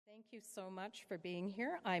Thank you so much for being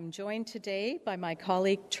here. I'm joined today by my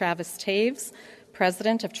colleague Travis Taves,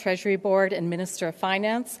 President of Treasury Board and Minister of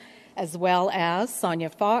Finance, as well as Sonia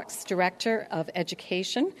Fox, Director of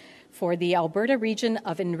Education for the Alberta Region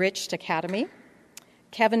of Enriched Academy,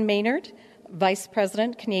 Kevin Maynard, Vice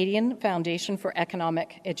President, Canadian Foundation for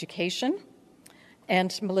Economic Education,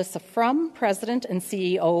 and Melissa Frum, President and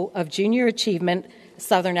CEO of Junior Achievement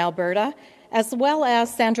Southern Alberta, as well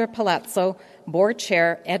as Sandra Palazzo, Board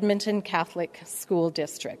Chair, Edmonton Catholic School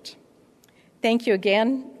District. Thank you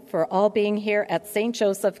again for all being here at St.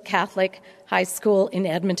 Joseph Catholic High School in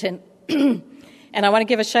Edmonton. And I want to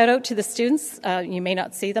give a shout out to the students. You may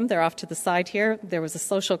not see them. They're off to the side here. There was a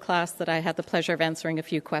social class that I had the pleasure of answering a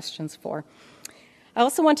few questions for. I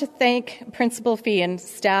also want to thank Principal Fee and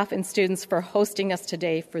staff and students for hosting us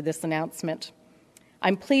today for this announcement.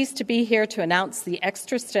 I'm pleased to be here to announce the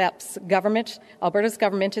extra steps Alberta's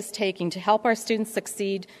government is taking to help our students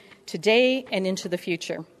succeed today and into the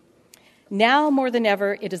future. Now more than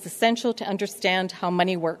ever, it is essential to understand how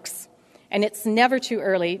money works, and it's never too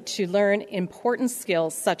early to learn important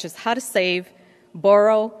skills such as how to save,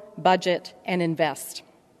 borrow, budget, and invest.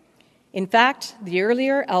 In fact, the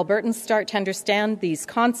earlier Albertans start to understand these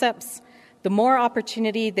concepts, the more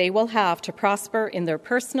opportunity they will have to prosper in their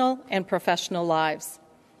personal and professional lives.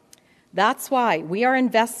 That's why we are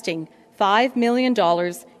investing $5 million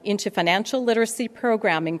into financial literacy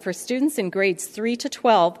programming for students in grades 3 to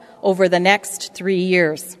 12 over the next 3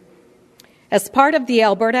 years. As part of the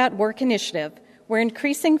Alberta at Work initiative, we're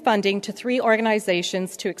increasing funding to 3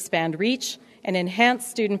 organizations to expand reach and enhance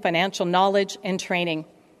student financial knowledge and training.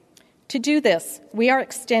 To do this, we are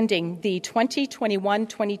extending the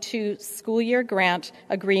 2021-22 school year grant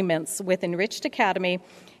agreements with Enriched Academy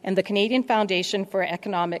and the Canadian Foundation for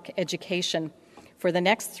Economic Education for the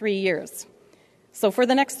next 3 years. So for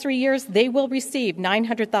the next 3 years, they will receive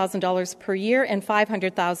 $900,000 per year and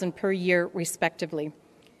 $500,000 per year, respectively.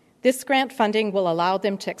 This grant funding will allow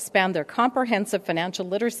them to expand their comprehensive financial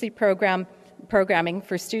literacy programming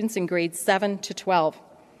for students in grades 7 to 12.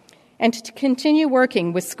 And to continue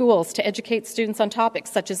working with schools to educate students on topics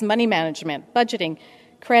such as money management, budgeting,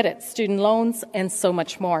 credit, student loans, and so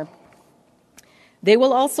much more. They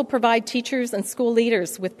will also provide teachers and school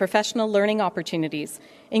leaders with professional learning opportunities,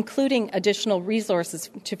 including additional resources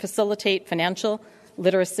to facilitate financial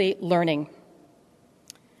literacy learning.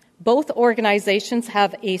 Both organizations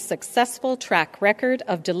have a successful track record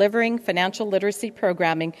of delivering financial literacy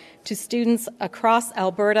programming to students across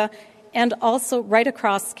Alberta and also right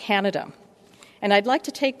across Canada. And I'd like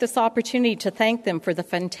to take this opportunity to thank them for the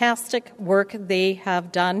fantastic work they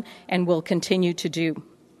have done and will continue to do.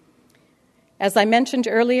 As I mentioned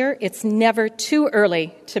earlier, it's never too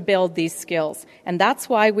early to build these skills, and that's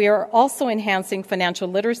why we are also enhancing financial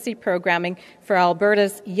literacy programming for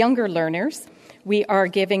Alberta's younger learners. We are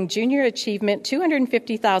giving Junior Achievement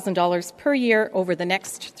 $250,000 per year over the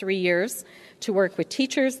next 3 years to work with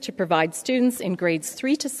teachers to provide students in grades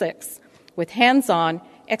 3 to 6 with hands-on,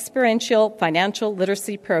 experiential financial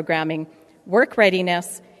literacy programming, work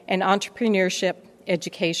readiness, and entrepreneurship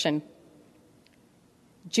education.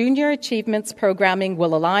 Junior Achievements programming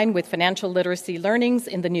will align with financial literacy learnings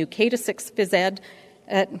in the new K-6 Phys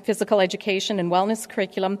Ed, Physical Education and Wellness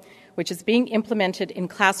curriculum, which is being implemented in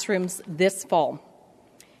classrooms this fall.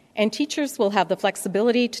 And teachers will have the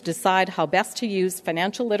flexibility to decide how best to use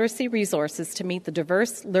financial literacy resources to meet the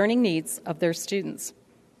diverse learning needs of their students.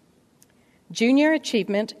 Junior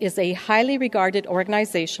Achievement is a highly regarded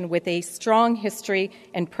organization with a strong history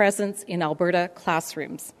and presence in Alberta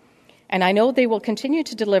classrooms. And I know they will continue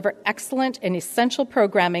to deliver excellent and essential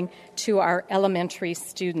programming to our elementary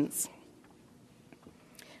students.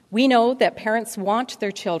 We know that parents want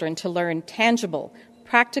their children to learn tangible,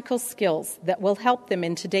 practical skills that will help them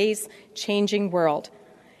in today's changing world.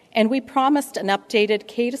 And we promised an updated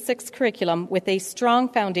K-6 curriculum with a strong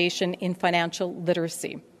foundation in financial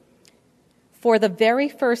literacy. For the very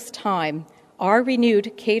first time, our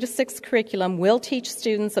renewed K-6 curriculum will teach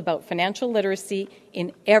students about financial literacy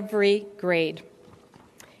in every grade.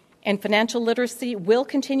 And financial literacy will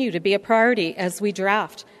continue to be a priority as we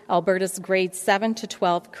draft Alberta's grades 7 to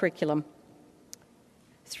 12 curriculum.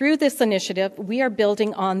 Through this initiative, we are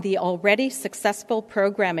building on the already successful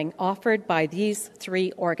programming offered by these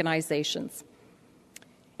 3 organizations.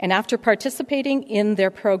 And after participating in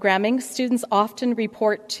their programming, students often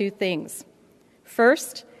report 2 things.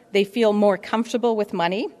 First, they feel more comfortable with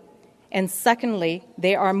money, and secondly,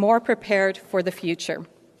 they are more prepared for the future.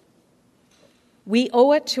 We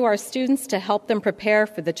owe it to our students to help them prepare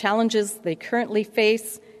for the challenges they currently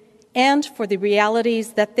face and for the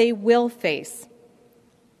realities that they will face.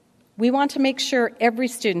 We want to make sure every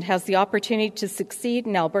student has the opportunity to succeed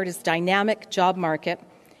in Alberta's dynamic job market,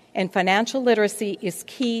 and financial literacy is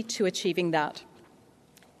key to achieving that.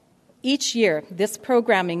 Each year, this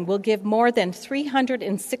programming will give more than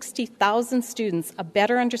 360,000 students a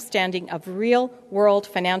better understanding of real-world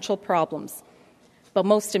financial problems. But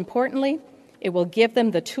most importantly, it will give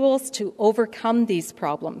them the tools to overcome these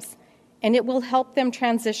problems, and it will help them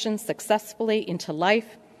transition successfully into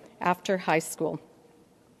life after high school.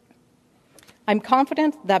 I'm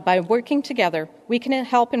confident that by working together, we can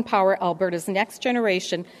help empower Alberta's next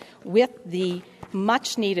generation with the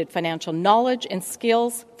much-needed financial knowledge and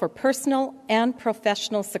skills for personal and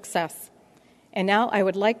professional success. And now I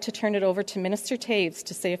would like to turn it over to Minister Toews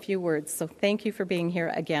to say a few words. So thank you for being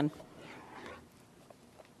here again.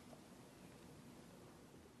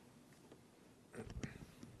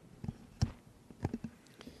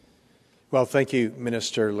 Well, thank you,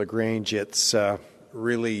 Minister LaGrange. It's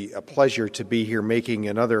really a pleasure to be here making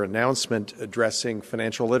another announcement addressing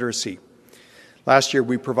financial literacy. Last year,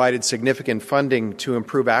 we provided significant funding to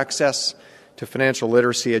improve access to financial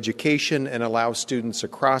literacy education and allow students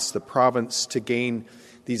across the province to gain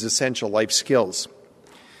these essential life skills.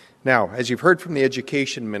 Now, as you've heard from the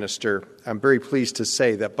Education Minister, I'm very pleased to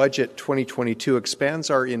say that Budget 2022 expands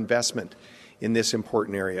our investment in this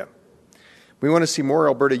important area. We want to see more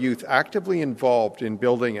Alberta youth actively involved in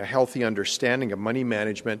building a healthy understanding of money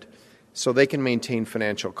management so they can maintain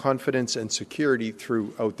financial confidence and security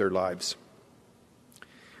throughout their lives.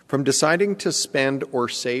 From deciding to spend or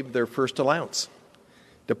save their first allowance,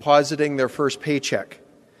 depositing their first paycheck,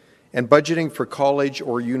 and budgeting for college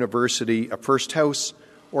or university, a first house,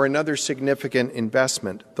 or another significant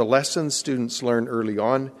investment, the lessons students learn early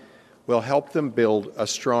on will help them build a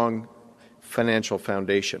strong financial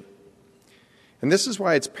foundation. And this is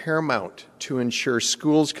why it's paramount to ensure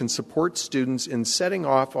schools can support students in setting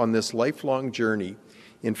off on this lifelong journey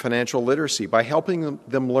in financial literacy by helping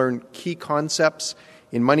them learn key concepts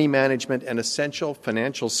in money management and essential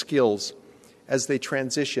financial skills as they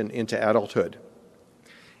transition into adulthood.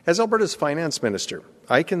 As Alberta's Finance Minister,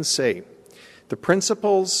 I can say the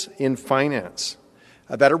principles in finance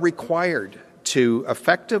that are required to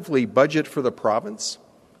effectively budget for the province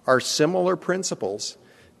are similar principles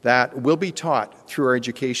that will be taught through our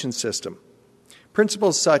education system.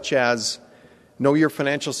 Principles such as know your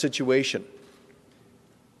financial situation,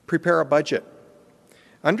 prepare a budget,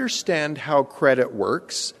 understand how credit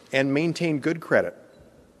works, and maintain good credit.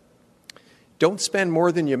 Don't spend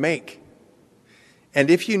more than you make. And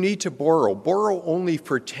if you need to borrow, borrow only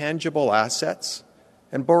for tangible assets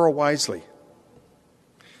and borrow wisely.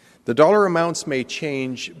 The dollar amounts may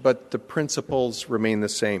change, but the principles remain the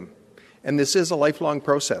same. And this is a lifelong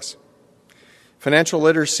process. Financial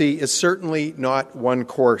literacy is certainly not one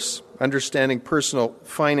course. Understanding personal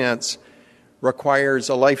finance requires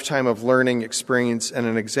a lifetime of learning experience and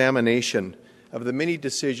an examination of the many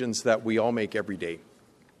decisions that we all make every day.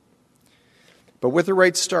 But with the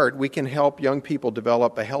right start, we can help young people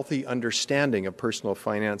develop a healthy understanding of personal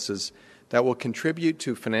finances that will contribute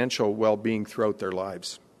to financial well-being throughout their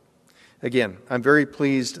lives. Again, I'm very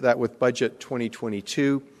pleased that with Budget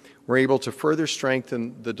 2022, we're able to further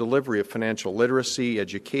strengthen the delivery of financial literacy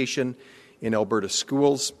education in Alberta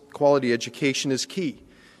schools. Quality education is key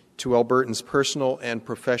to Albertans' personal and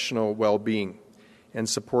professional well-being, and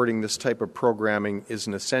supporting this type of programming is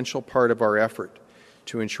an essential part of our effort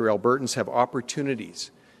to ensure Albertans have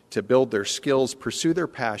opportunities to build their skills, pursue their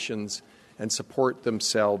passions, and support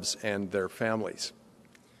themselves and their families.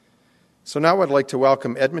 So now I'd like to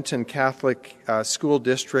welcome Edmonton Catholic School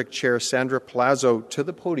District Chair Sandra Palazzo to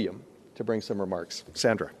the podium to bring some remarks.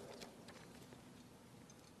 Sandra.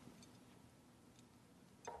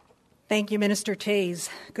 Thank you, Minister Toews.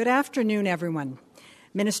 Good afternoon, everyone.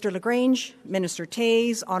 Minister LaGrange, Minister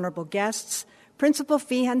Toews, honourable guests, Principal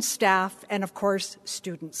Feehan, staff, and of course,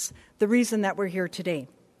 students, the reason that we're here today.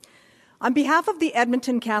 On behalf of the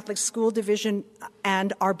Edmonton Catholic School Division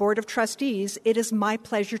and our Board of Trustees, it is my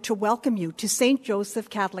pleasure to welcome you to St. Joseph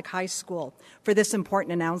Catholic High School for this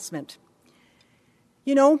important announcement.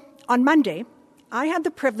 You know, on Monday, I had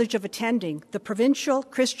the privilege of attending the Provincial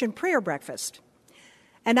Christian Prayer Breakfast.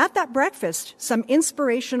 And at that breakfast, some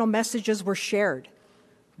inspirational messages were shared.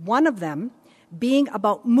 One of them being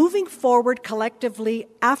about moving forward collectively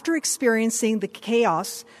after experiencing the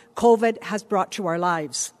chaos COVID has brought to our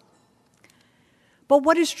lives. But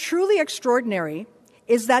what is truly extraordinary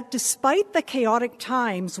is that despite the chaotic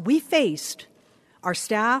times we faced, our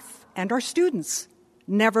staff and our students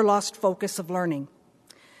never lost focus of learning.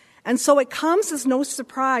 And so it comes as no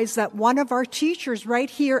surprise that one of our teachers right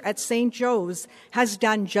here at St. Joe's has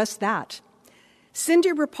done just that.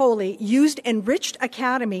 Cindy Rapoli used Enriched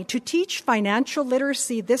Academy to teach financial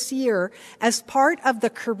literacy this year as part of the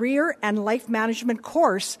Career and Life Management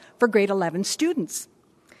course for grade 11 students.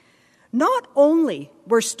 Not only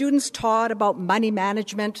were students taught about money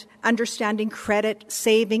management, understanding credit,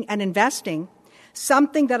 saving, and investing,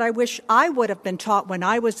 something that I wish I would have been taught when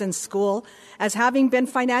I was in school, as having been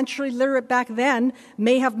financially literate back then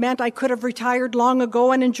may have meant I could have retired long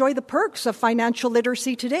ago and enjoy the perks of financial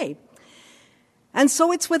literacy today. And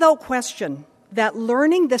so it's without question that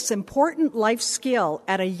learning this important life skill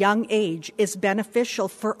at a young age is beneficial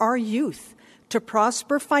for our youth to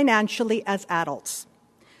prosper financially as adults.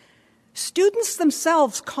 Students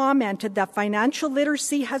themselves commented that financial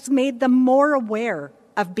literacy has made them more aware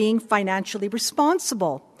of being financially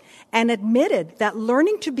responsible and admitted that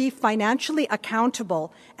learning to be financially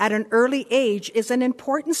accountable at an early age is an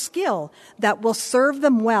important skill that will serve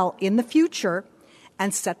them well in the future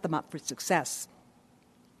and set them up for success.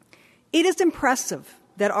 It is impressive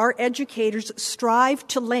that our educators strive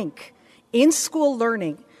to link in-school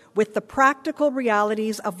learning with the practical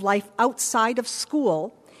realities of life outside of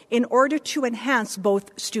school in order to enhance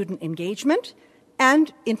both student engagement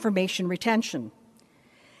and information retention.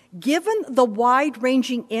 Given the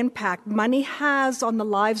wide-ranging impact money has on the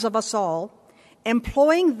lives of us all,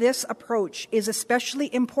 employing this approach is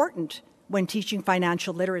especially important when teaching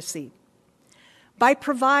financial literacy. By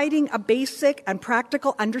providing a basic and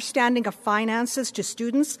practical understanding of finances to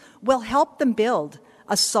students will help them build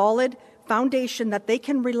a solid foundation that they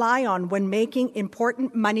can rely on when making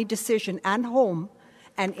important money decisions at home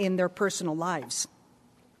and in their personal lives.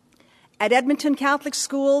 At Edmonton Catholic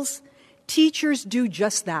Schools, teachers do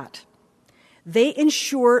just that. They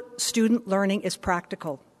ensure student learning is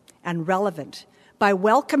practical and relevant by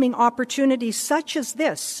welcoming opportunities such as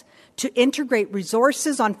this to integrate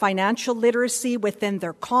resources on financial literacy within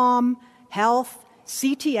their COM, health,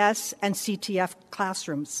 CTS, and CTF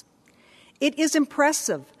classrooms. It is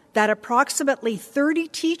impressive that approximately 30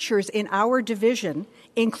 teachers in our division,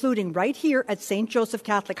 including right here at St. Joseph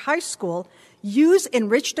Catholic High School, use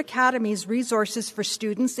Enriched Academy's resources for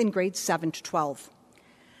students in grades 7 to 12.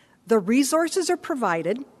 The resources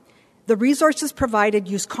provided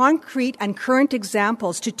use concrete and current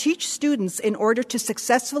examples to teach students in order to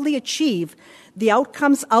successfully achieve the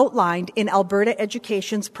outcomes outlined in Alberta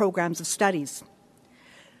Education's programs of studies.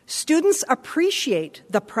 Students appreciate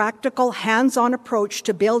the practical, hands-on approach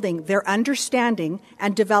to building their understanding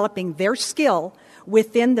and developing their skill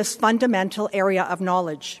within this fundamental area of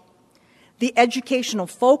knowledge. The educational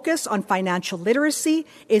focus on financial literacy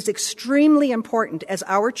is extremely important as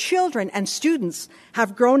our children and students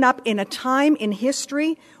have grown up in a time in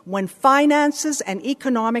history when finances and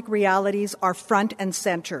economic realities are front and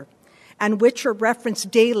center, and which are referenced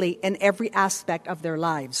daily in every aspect of their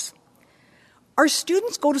lives. Our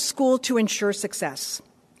students go to school to ensure success.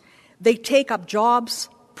 They take up jobs,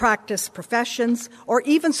 practice professions, or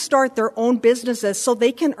even start their own businesses so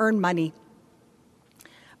they can earn money.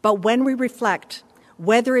 But when we reflect,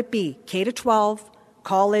 whether it be K-12,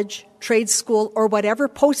 college, trade school, or whatever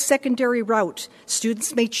post-secondary route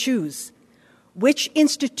students may choose, which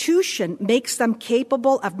institution makes them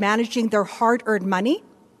capable of managing their hard-earned money?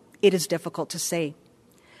 It is difficult to say.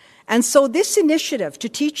 And so this initiative to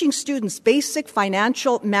teaching students basic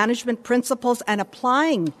financial management principles and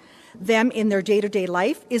applying them in their day-to-day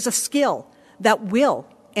life is a skill that will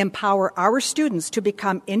empower our students to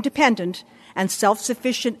become independent and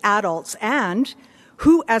self-sufficient adults and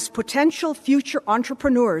who, as potential future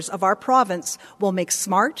entrepreneurs of our province, will make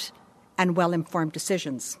smart and well-informed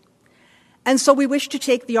decisions. And so we wish to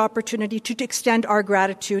take the opportunity to extend our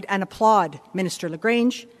gratitude and applaud Minister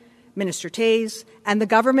LaGrange, Minister Toews, and the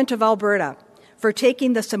Government of Alberta for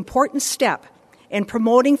taking this important step in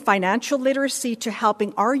promoting financial literacy to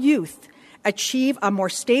helping our youth achieve a more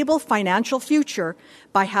stable financial future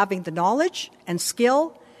by having the knowledge and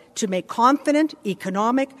skill to make confident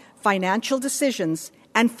economic, financial decisions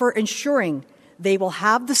and for ensuring they will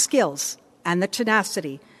have the skills and the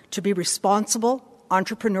tenacity to be responsible,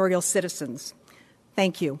 entrepreneurial citizens.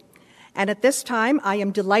 Thank you. And at this time, I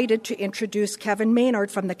am delighted to introduce Kevin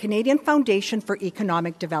Maynard from the Canadian Foundation for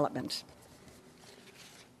Economic Development.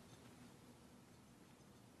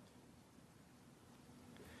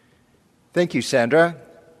 Thank you, Sandra.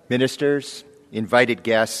 Ministers, invited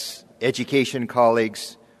guests, education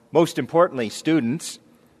colleagues, most importantly, students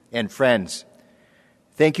and friends.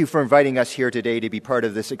 Thank you for inviting us here today to be part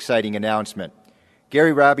of this exciting announcement.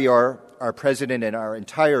 Gary Rabior, our president, and our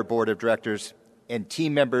entire board of directors and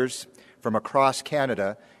team members from across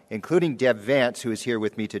Canada, including Deb Vance, who is here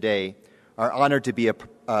with me today, are honored to be a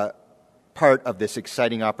part of this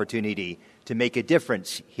exciting opportunity to make a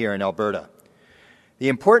difference here in Alberta. The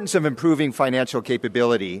importance of improving financial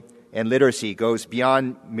capability and literacy goes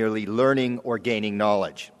beyond merely learning or gaining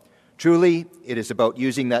knowledge. Truly, it is about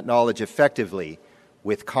using that knowledge effectively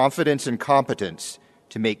with confidence and competence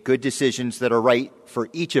to make good decisions that are right for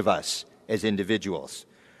each of us as individuals,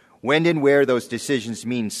 when and where those decisions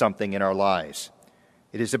mean something in our lives.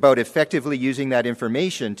 It is about effectively using that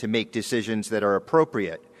information to make decisions that are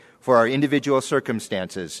appropriate for our individual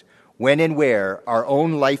circumstances, when and where our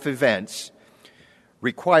own life events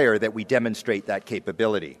require that we demonstrate that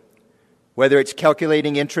capability. Whether it's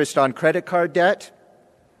calculating interest on credit card debt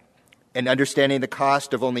and understanding the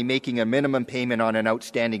cost of only making a minimum payment on an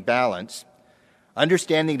outstanding balance,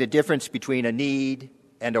 understanding the difference between a need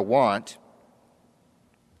and a want,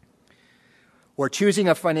 or choosing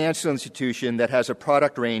a financial institution that has a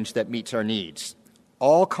product range that meets our needs.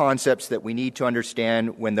 All concepts that we need to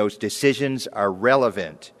understand when those decisions are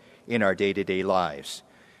relevant in our day-to-day lives.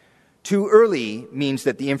 Too early means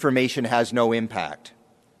that the information has no impact.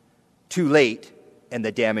 Too late, and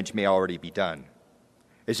the damage may already be done.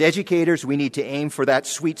 As educators, we need to aim for that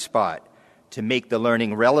sweet spot to make the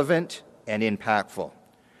learning relevant and impactful.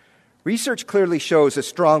 Research clearly shows a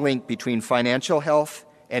strong link between financial health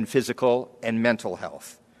and physical and mental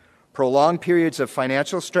health. Prolonged periods of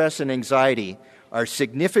financial stress and anxiety are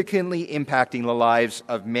significantly impacting the lives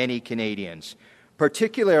of many Canadians,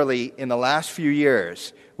 particularly in the last few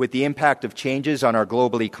years with the impact of changes on our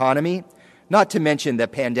global economy, not to mention the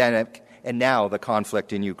pandemic and now the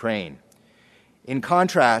conflict in Ukraine. In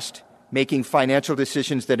contrast, making financial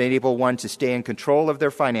decisions that enable one to stay in control of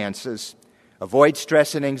their finances, avoid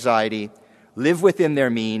stress and anxiety, live within their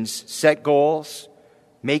means, set goals,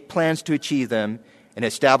 make plans to achieve them, and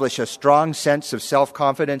establish a strong sense of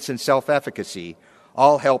self-confidence and self-efficacy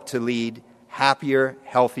all help to lead happier,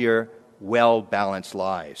 healthier, well-balanced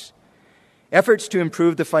lives. Efforts to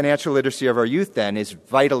improve the financial literacy of our youth, then, is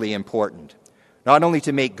vitally important, not only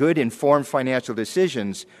to make good, informed financial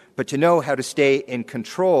decisions, but to know how to stay in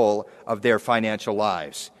control of their financial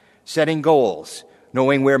lives, setting goals,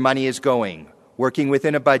 knowing where money is going, working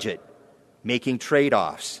within a budget, making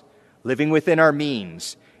trade-offs, living within our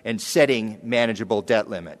means, and setting manageable debt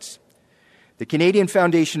limits. The Canadian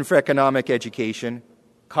Foundation for Economic Education,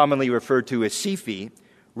 commonly referred to as CFE,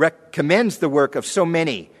 commends the work of so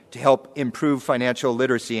many to help improve financial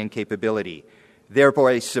literacy and capability,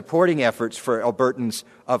 thereby supporting efforts for Albertans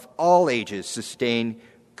of all ages to sustain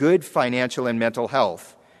good financial and mental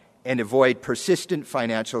health and avoid persistent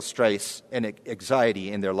financial stress and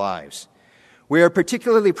anxiety in their lives. We are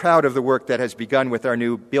particularly proud of the work that has begun with our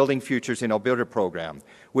new Building Futures in Alberta program,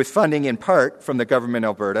 with funding in part from the Government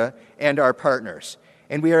of Alberta and our partners.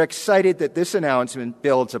 And we are excited that this announcement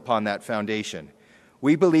builds upon that foundation.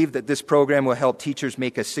 We believe that this program will help teachers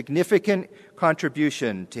make a significant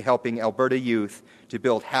contribution to helping Alberta youth to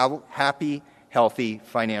build happy, healthy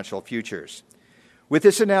financial futures. With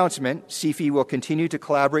this announcement, CFE will continue to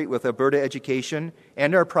collaborate with Alberta Education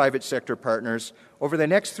and our private sector partners over the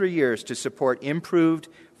next 3 years to support improved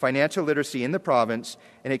financial literacy in the province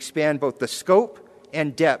and expand both the scope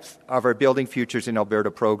and depth of our Building Futures in Alberta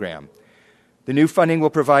program. The new funding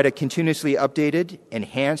will provide a continuously updated,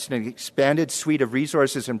 enhanced, and expanded suite of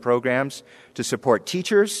resources and programs to support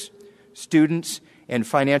teachers, students, and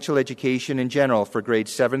financial education in general for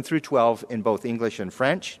grades 7 through 12 in both English and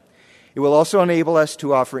French. It will also enable us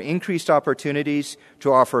to offer increased opportunities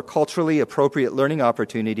to offer culturally appropriate learning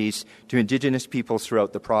opportunities to Indigenous peoples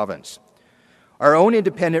throughout the province. Our own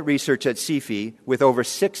independent research at CFE, with over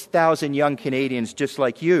 6,000 young Canadians just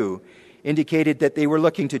like you, indicated that they were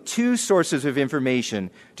looking to 2 sources of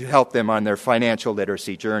information to help them on their financial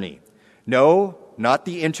literacy journey. No, not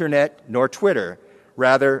the internet nor Twitter.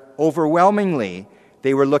 Rather, overwhelmingly,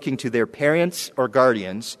 they were looking to their parents or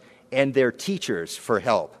guardians and their teachers for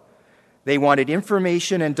help. They wanted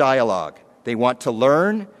information and dialogue. They want to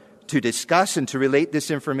learn, to discuss, and to relate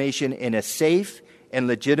this information in a safe and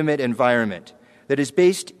legitimate environment that is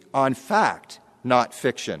based on fact, not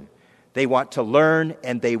fiction. They want to learn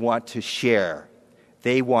and they want to share.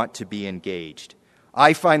 They want to be engaged.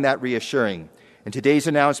 I find that reassuring, and today's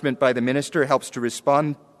announcement by the Minister helps to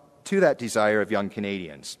respond to that desire of young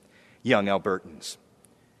Canadians, young Albertans.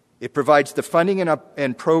 It provides the funding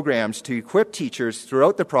and programs to equip teachers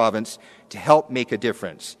throughout the province to help make a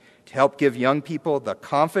difference, to help give young people the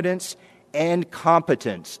confidence and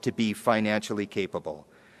competence to be financially capable.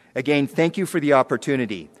 Again, thank you for the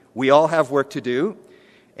opportunity. We all have work to do,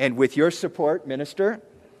 and with your support, Minister,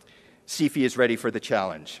 CFE is ready for the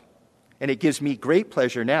challenge. And it gives me great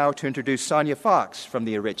pleasure now to introduce Sonia Fox from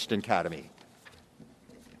the Enriched Academy.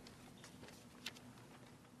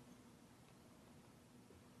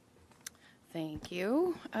 Thank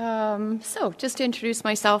you. So just to introduce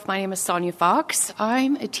myself, my name is Sonia Fox.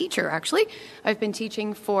 I'm a teacher, actually. I've been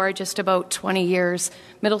teaching for just about 20 years,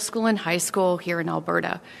 middle school and high school here in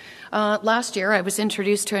Alberta. Last year, I was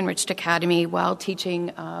introduced to Enriched Academy while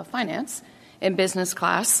teaching finance in business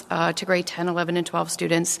class to grade 10, 11, and 12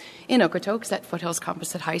 students in Okotoks at Foothills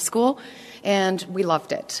Composite High School, and we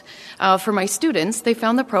loved it. For my students, they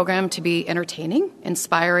found the program to be entertaining,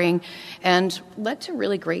 inspiring, and led to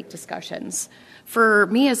really great discussions. For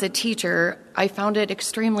me as a teacher, I found it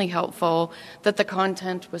extremely helpful that the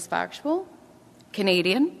content was factual,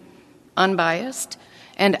 Canadian, unbiased,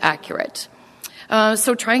 and accurate.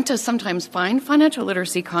 So trying to sometimes find financial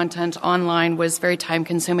literacy content online was very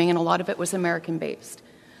time-consuming, and a lot of it was American-based.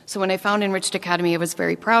 So when I found Enriched Academy, I was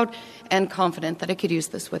very proud and confident that I could use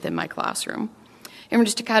this within my classroom.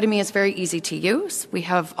 Enriched Academy is very easy to use. We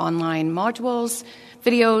have online modules,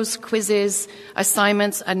 videos, quizzes,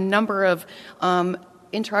 assignments, a number of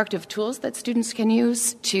interactive tools that students can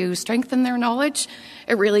use to strengthen their knowledge.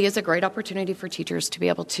 It really is a great opportunity for teachers to be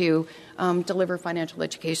able to deliver financial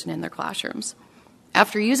education in their classrooms.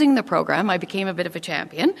 After using the program, I became a bit of a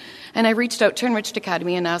champion, and I reached out to Enriched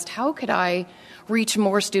Academy and asked, how could I reach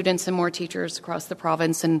more students and more teachers across the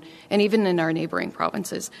province and even in our neighboring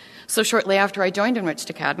provinces? So shortly after I joined Enriched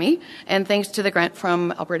Academy, and thanks to the grant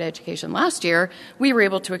from Alberta Education last year, we were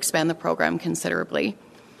able to expand the program considerably.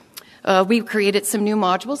 We created some new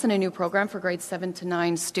modules and a new program for grades 7 to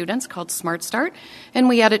 9 students called Smart Start, and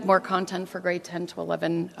we added more content for grade 10,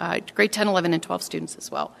 11, and 12 students as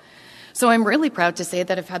well. So I'm really proud to say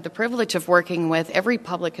that I've had the privilege of working with every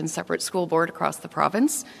public and separate school board across the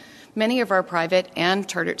province, many of our private and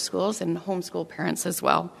chartered schools, and homeschool parents as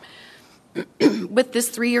well. With this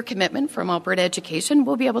 3-year commitment from Alberta Education,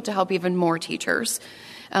 we'll be able to help even more teachers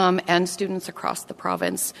and students across the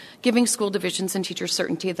province, giving school divisions and teachers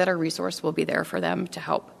certainty that our resource will be there for them to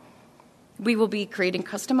help. We will be creating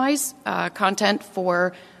customized content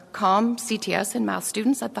for COM, CTS, and math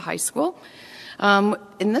students at the high school.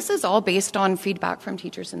 And this is all based on feedback from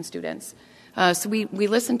teachers and students. So we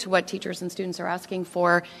listen to what teachers and students are asking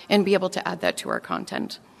for and be able to add that to our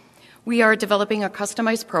content. We are developing a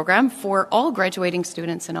customized program for all graduating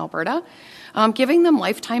students in Alberta, giving them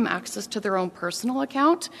lifetime access to their own personal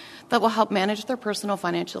account that will help manage their personal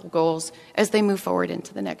financial goals as they move forward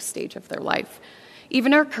into the next stage of their life.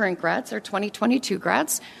 Even our current grads, our 2022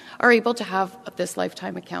 grads, are able to have this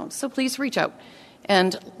lifetime account. So please reach out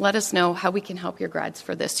and let us know how we can help your grads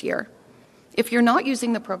for this year. If you're not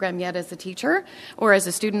using the program yet as a teacher or as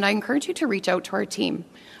a student, I encourage you to reach out to our team,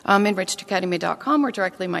 enrichedacademy.com, or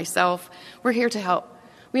directly myself. We're here to help.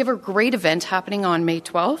 We have a great event happening on May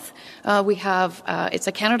 12th. It's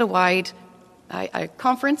a Canada-wide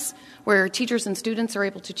conference where teachers and students are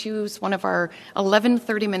able to choose one of our 11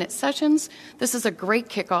 30-minute sessions. This is a great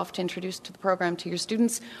kickoff to introduce to the program to your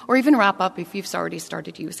students, or even wrap up if you've already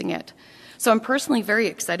started using it. So I'm personally very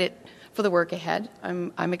excited for the work ahead.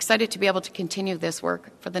 I'm excited to be able to continue this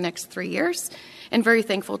work for the next 3 years, and very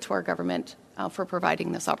thankful to our government for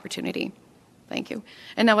providing this opportunity. Thank you.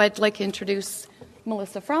 And now I'd like to introduce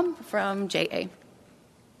Melissa from JA.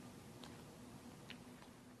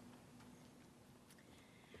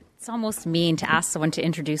 It's almost mean to ask someone to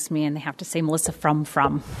introduce me and they have to say Melissa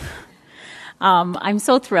from. I'm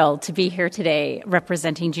so thrilled to be here today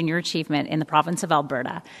representing Junior Achievement in the province of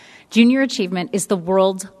Alberta. Junior Achievement is the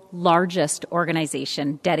world's largest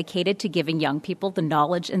organization dedicated to giving young people the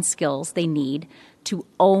knowledge and skills they need to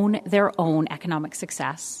own their own economic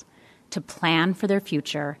success, to plan for their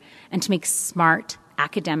future, and to make smart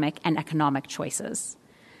academic and economic choices.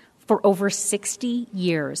 For over 60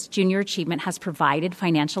 years, Junior Achievement has provided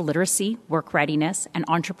financial literacy, work readiness, and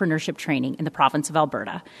entrepreneurship training in the province of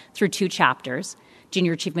Alberta through 2 chapters,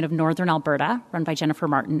 Junior Achievement of Northern Alberta, run by Jennifer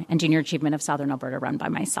Martin, and Junior Achievement of Southern Alberta, run by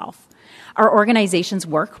myself. Our organizations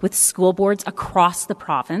work with school boards across the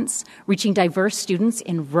province, reaching diverse students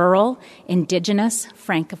in rural, Indigenous,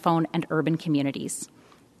 Francophone, and urban communities.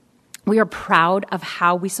 We are proud of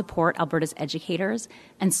how we support Alberta's educators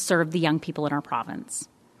and serve the young people in our province.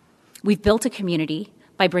 We've built a community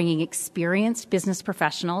by bringing experienced business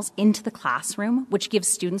professionals into the classroom, which gives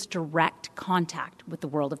students direct contact with the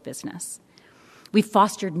world of business. We've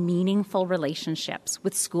fostered meaningful relationships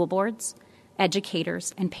with school boards,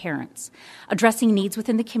 educators, and parents, addressing needs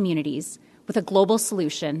within the communities with a global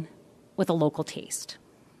solution with a local taste.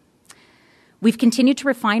 We've continued to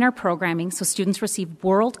refine our programming so students receive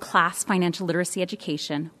world-class financial literacy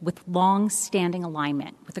education with long-standing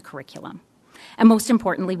alignment with the curriculum. And most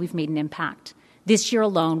importantly, we've made an impact. This year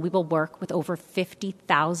alone, we will work with over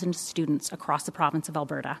 50,000 students across the province of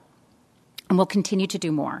Alberta, and we'll continue to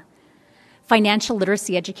do more. Financial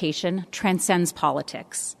literacy education transcends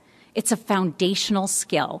politics. It's a foundational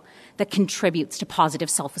skill that contributes to positive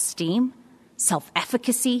self-esteem,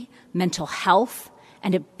 self-efficacy, mental health,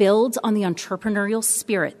 and it builds on the entrepreneurial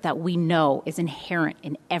spirit that we know is inherent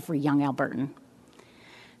in every young Albertan.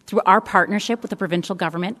 Through our partnership with the provincial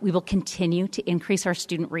government, we will continue to increase our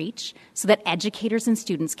student reach so that educators and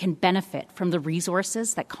students can benefit from the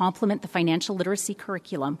resources that complement the financial literacy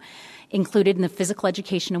curriculum included in the physical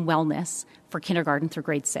education and wellness for kindergarten through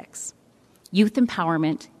grade 6. Youth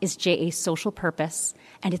empowerment is JA's social purpose,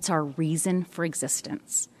 and it's our reason for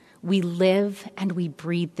existence. We live and we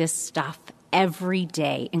breathe this stuff every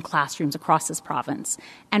day in classrooms across this province,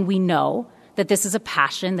 and we know that this is a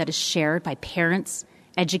passion that is shared by parents,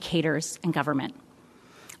 educators, and government.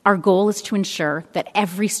 Our goal is to ensure that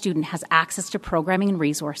every student has access to programming and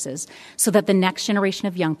resources so that the next generation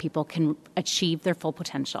of young people can achieve their full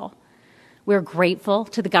potential. We're grateful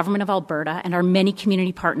to the Government of Alberta and our many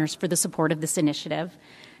community partners for the support of this initiative.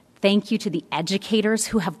 Thank you to the educators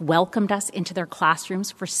who have welcomed us into their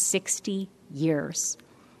classrooms for 60 years.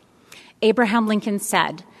 Abraham Lincoln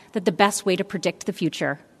said that the best way to predict the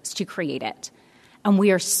future is to create it. And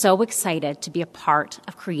we are so excited to be a part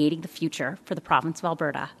of creating the future for the province of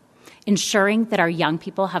Alberta, ensuring that our young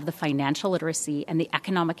people have the financial literacy and the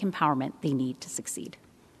economic empowerment they need to succeed.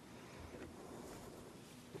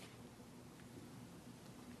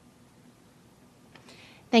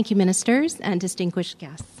 Thank you, ministers and distinguished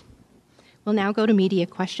guests. We'll now go to media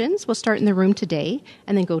questions. We'll start in the room today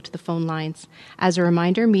and then go to the phone lines. As a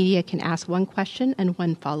reminder, media can ask one question and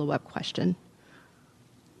one follow-up question.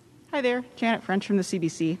 Hi there, Janet French from the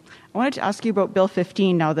CBC. I wanted to ask you about Bill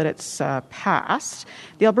 15 now that it's passed.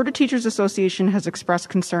 The Alberta Teachers Association has expressed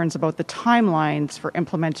concerns about the timelines for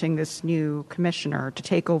implementing this new commissioner to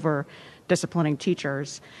take over disciplining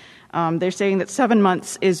teachers. They're saying that 7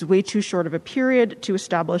 months is way too short of a period to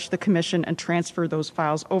establish the commission and transfer those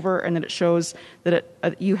files over, and that it shows that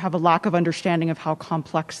you have a lack of understanding of how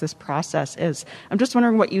complex this process is. I'm just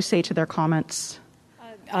wondering what you say to their comments.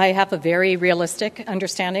 I have a very realistic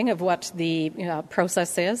understanding of what the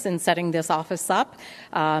process is in setting this office up.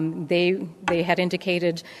 They had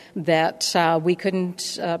indicated that we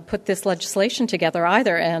couldn't put this legislation together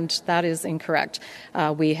either, and that is incorrect.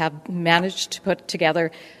 We have managed to put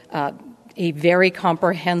together a very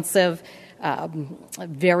comprehensive,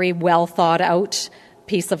 very well thought out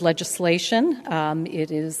piece of legislation.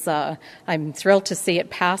 It is. I'm thrilled to see it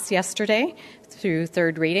pass yesterday through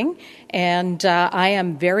third reading, and I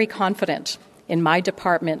am very confident in my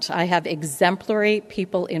department. I have exemplary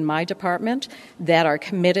people in my department that are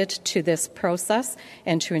committed to this process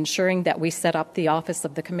and to ensuring that we set up the office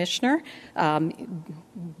of the commissioner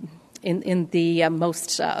in the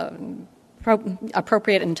most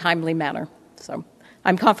appropriate and timely manner. So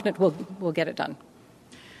I'm confident we'll get it done.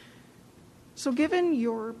 So given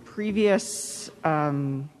your previous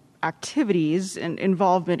activities and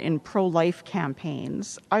involvement in pro-life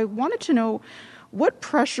campaigns, I wanted to know what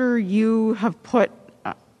pressure you have put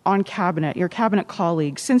on your cabinet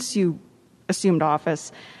colleagues, since you assumed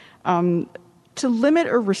office, to limit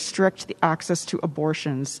or restrict the access to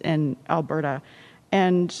abortions in Alberta,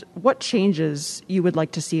 and what changes you would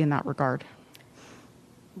like to see in that regard.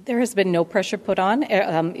 There has been no pressure put on.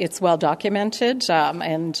 It's well documented,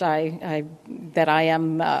 and I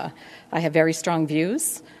have very strong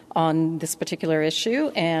views on this particular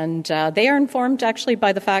issue, and they are informed actually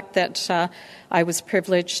by the fact that I was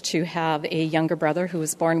privileged to have a younger brother who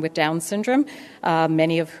was born with Down syndrome,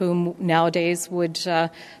 many of whom nowadays would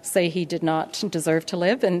say he did not deserve to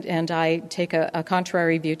live, and I take a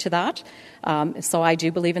contrary view to that. So I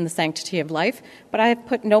do believe in the sanctity of life, but I have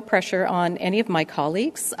put no pressure on any of my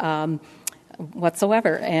colleagues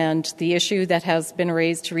whatsoever. And the issue that has been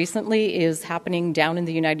raised recently is happening down in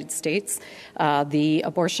the United States. The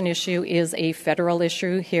abortion issue is a federal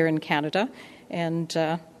issue here in Canada, and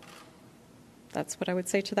that's what I would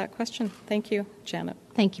say to that question. Thank you, Janet.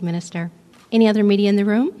 Thank you, Minister. Any other media in the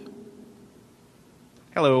room?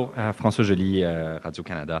 Hello, François Joly,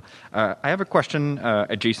 Radio-Canada. I have a question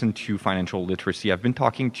adjacent to financial literacy. I've been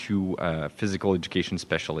talking to physical education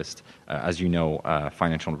specialists. As you know,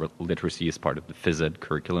 financial literacy is part of the phys ed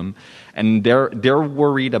curriculum. And they're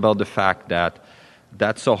worried about the fact that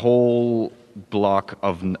that's a whole block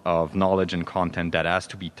of knowledge and content that has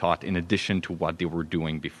to be taught in addition to what they were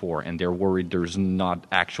doing before. And they're worried there's not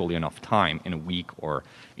actually enough time in a week or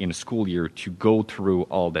in a school year to go through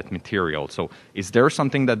all that material. So is there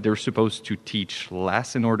something that they're supposed to teach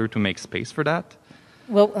less in order to make space for that?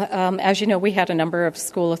 Well, as you know, we had a number of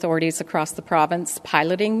school authorities across the province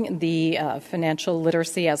piloting the financial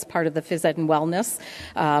literacy as part of the Phys Ed and Wellness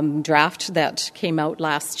draft that came out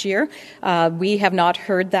last year. We have not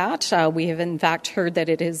heard that. We have, in fact, heard that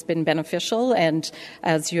it has been beneficial, and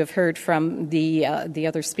as you have heard from the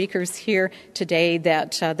other speakers here today,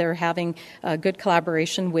 that they're having good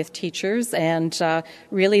collaboration with teachers, and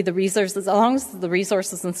really the resources, as long as the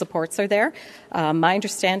resources and supports are there. My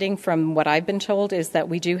understanding from what I've been told is that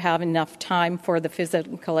we do have enough time for the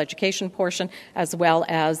physical education portion as well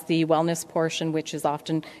as the wellness portion, which is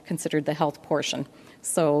often considered the health portion.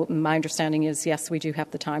 So my understanding is, yes, we do have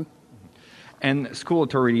the time. And school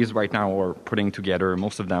authorities right now are putting together,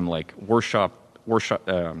 most of them, like workshops,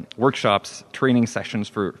 training sessions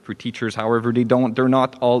for teachers. However, they're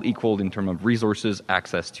not all equal in terms of resources,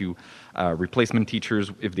 access to replacement teachers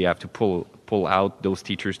if they have to pull out those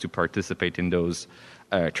teachers to participate in those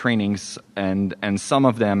trainings, and some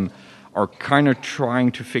of them are kind of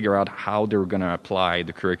trying to figure out how they're going to apply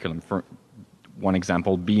the curriculum. For one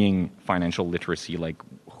example being financial literacy, like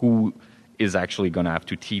who is actually going to have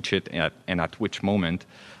to teach it and at which moment.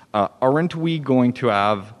 Aren't we going to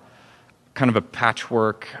have kind of a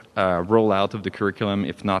patchwork rollout of the curriculum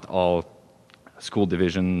if not all school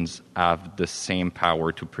divisions have the same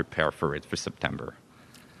power to prepare for it for September?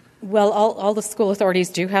 Well, all the school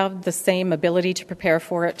authorities do have the same ability to prepare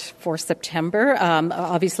for it for September.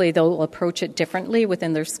 Obviously, they'll approach it differently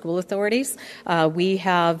within their school authorities. We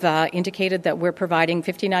have indicated that we're providing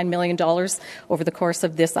 $59 million over the course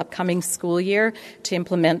of this upcoming school year to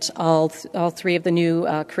implement all three of the new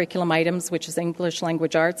curriculum items, which is English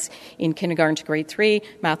Language Arts in kindergarten to grade 3,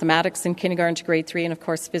 mathematics in kindergarten to grade 3, and, of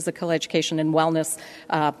course, physical education and wellness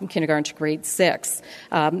kindergarten to grade 6.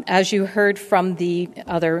 As you heard from the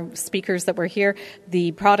other speakers that were here,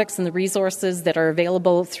 the products and the resources that are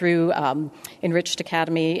available through Enriched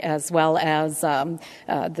Academy as well as the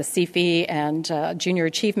CFE and Junior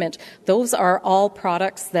Achievement, those are all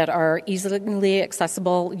products that are easily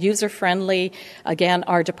accessible, user-friendly. Again,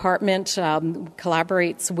 our department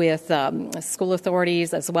collaborates with school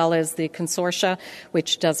authorities as well as the consortia,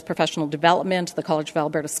 which does professional development, the College of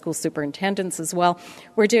Alberta School Superintendents as well.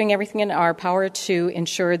 We're doing everything in our power to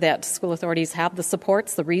ensure that school authorities have the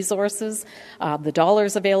supports, the resources, the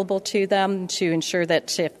dollars available to them to ensure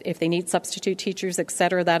that if they need substitute teachers, et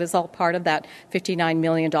cetera, that is all part of that $59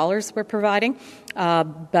 million we're providing.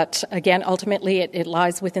 But again, ultimately, it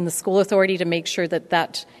lies within the school authority to make sure that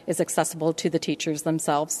that is accessible to the teachers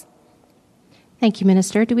themselves. Thank you,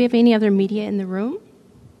 Minister. Do we have any other media in the room?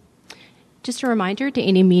 Just a reminder to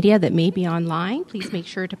any media that may be online, please make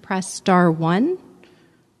sure to press *1.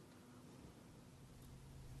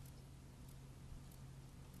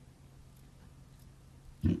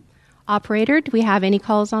 Operator, do we have any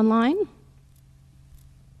calls online?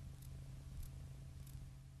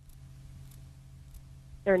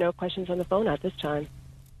 There are no questions on the phone at this time.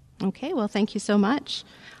 Okay, well, thank you so much.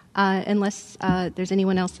 Unless there's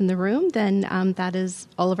anyone else in the room, then that is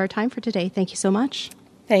all of our time for today. Thank you so much.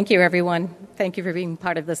 Thank you, everyone. Thank you for being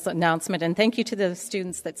part of this announcement, and thank you to the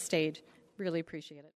students that stayed. Really appreciate it.